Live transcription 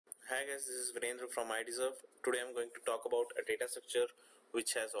Hi guys, this is Virendra from iDeserve. Today I'm going to talk about a data structure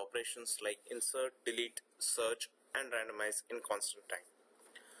which has operations like insert, delete, search and randomize in constant time.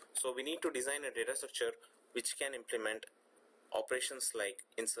 So we need to design a data structure which can implement operations like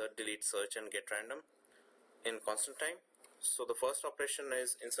insert, delete, search and GetRandom in constant time. So the first operation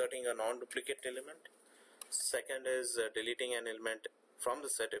is inserting a non-duplicate element. Second is deleting an element from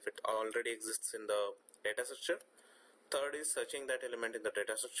the set if it already exists in the data structure. Third is searching that element in the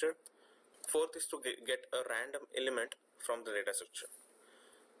data structure. Fourth is to get a random element from the data structure.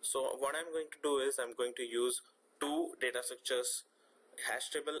 So what I'm going to do is I'm going to use two data structures,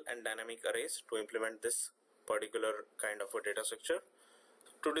 hash table and dynamic arrays, to implement this particular kind of a data structure.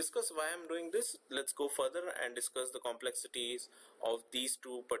 To discuss why I'm doing this, let's go further and discuss the complexities of these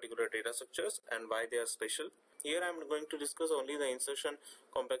two particular data structures and why they are special. Here I'm going to discuss only the insertion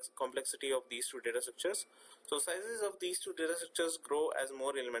complexity of these two data structures. So sizes of these two data structures grow as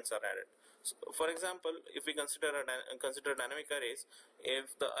more elements are added. So for example, if we consider dynamic arrays,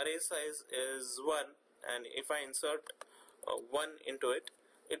 if the array size is 1 and if I insert 1 into it,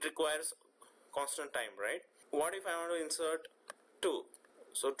 it requires constant time, right? What if I want to insert 2?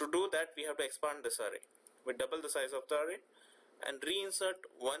 So to do that, we have to expand this array. We double the size of the array and reinsert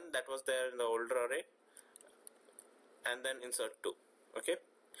 1 that was there in the older array and then insert 2. Okay.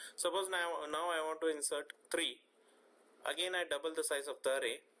 Suppose now I want to insert 3. Again I double the size of the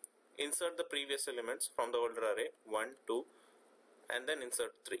array, insert the previous elements from the older array 1, 2 and then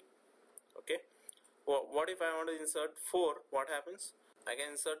insert 3. Okay. What if I want to insert 4? What happens? I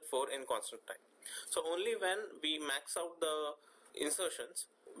can insert 4 in constant time. So only when we max out the insertions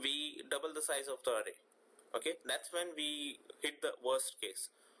we double the size of the array. Okay, that's when we hit the worst case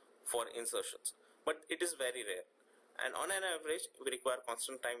for insertions, but it is very rare, and on an average we require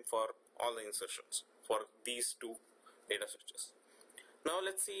constant time for all the insertions for these two data structures. Now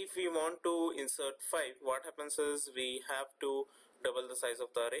let's see, if we want to insert 5, what happens is we have to double the size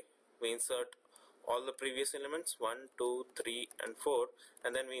of the array. We insert all the previous elements 1, 2, 3 and 4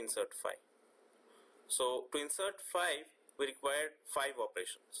 and then we insert 5. So to insert 5 we required 5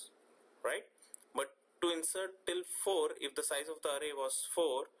 operations, right? But to insert till 4, if the size of the array was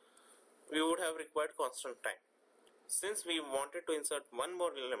 4, we would have required constant time. Since we wanted to insert one more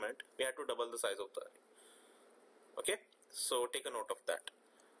element, we had to double the size of the array. Okay, so take a note of that.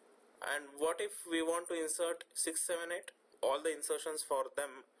 And what if we want to insert 6, 7, 8? All the insertions for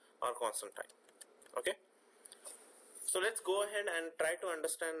them are constant time. Okay, so let's go ahead and try to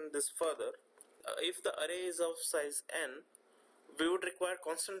understand this further. If the array is of size n, we would require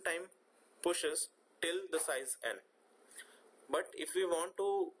constant time pushes till the size n. But if we want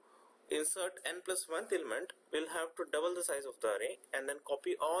to insert n plus 1th element, we'll have to double the size of the array and then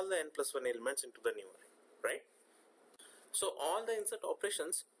copy all the n plus 1 elements into the new array, right? So all the insert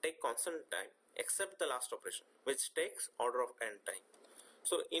operations take constant time except the last operation, which takes order of n time.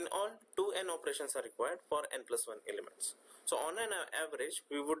 So in all, 2n operations are required for n plus 1 elements. So on an average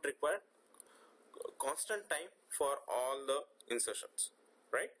we would require constant time for all the insertions,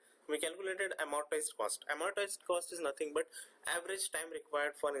 right? We calculated amortized cost. Amortized cost is nothing but average time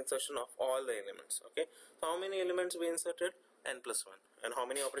required for insertion of all the elements. Okay, so how many elements we inserted? N plus 1. And how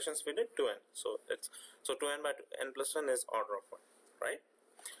many operations we did? 2n. So 2n by n plus 1 is order of 1, right?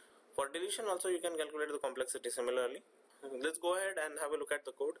 For deletion also you can calculate the complexity similarly. Let's go ahead and have a look at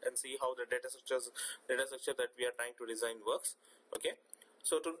the code and see how the data structure that we are trying to design works. Okay.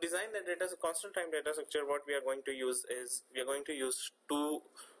 So to design the constant time data structure, what we are going to use is we are going to use two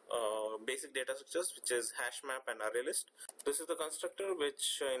basic data structures, which is HashMap and ArrayList. This is the constructor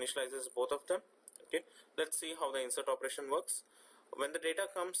which initializes both of them. Okay, let's see how the insert operation works. When the data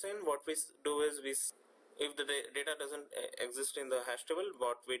comes in, what we do is if the data doesn't exist in the hash table,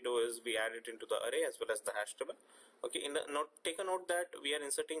 what we do is we add it into the array as well as the hash table. Okay, take a note that we are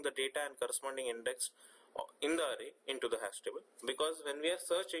inserting the data and corresponding index in the array into the hash table, because when we are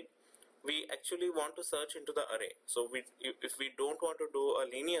searching, we actually want to search into the array. So if we don't want to do a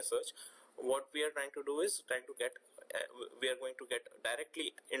linear search, what we are trying to do is we are going to get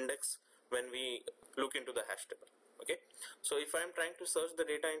directly index when we look into the hash table. Okay, so if I am trying to search the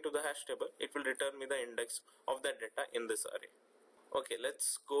data into the hash table, it will return me the index of that data in this array. Okay,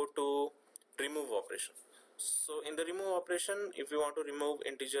 let's go to remove operation. So in the remove operation, if we want to remove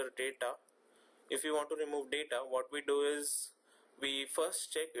integer data, what we do is we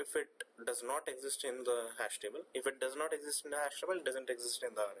first check if it does not exist in the hash table. If it does not exist in the hash table, it doesn't exist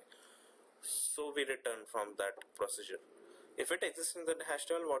in the array. So we return from that procedure. If it exists in the hash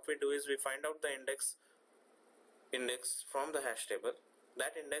table, what we do is we find out the index from the hash table.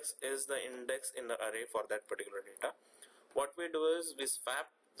 That index is the index in the array for that particular data. What we do is we swap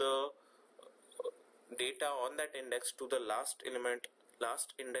the data on that index to the last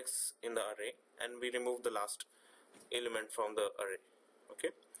index in the array, and we remove the last element from the array.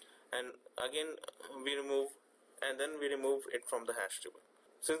 Okay, and again we remove, and then we remove it from the hash table.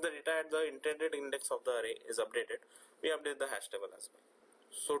 Since the data at the intended index of the array is updated, we update the hash table as well.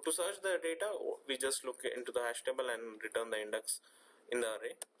 So to search the data, we just look into the hash table and return the index in the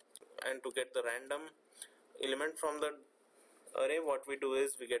array. And to get the random element from the array, what we do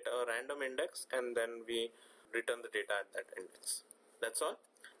is we get a random index and then we return the data at that index. That's all.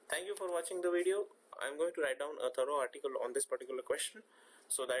 Thank you for watching the video. I'm going to write down a thorough article on this particular question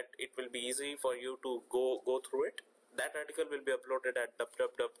so that it will be easy for you to go through it. That article will be uploaded at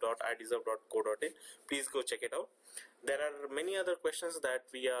www.ideserve.co.in. Please go check it out. There are many other questions that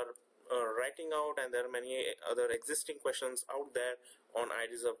we are writing out, and there are many other existing questions out there on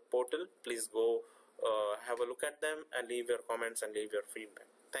Ideserve portal. Please go have a look at them and leave your comments and leave your feedback.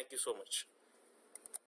 Thank you so much.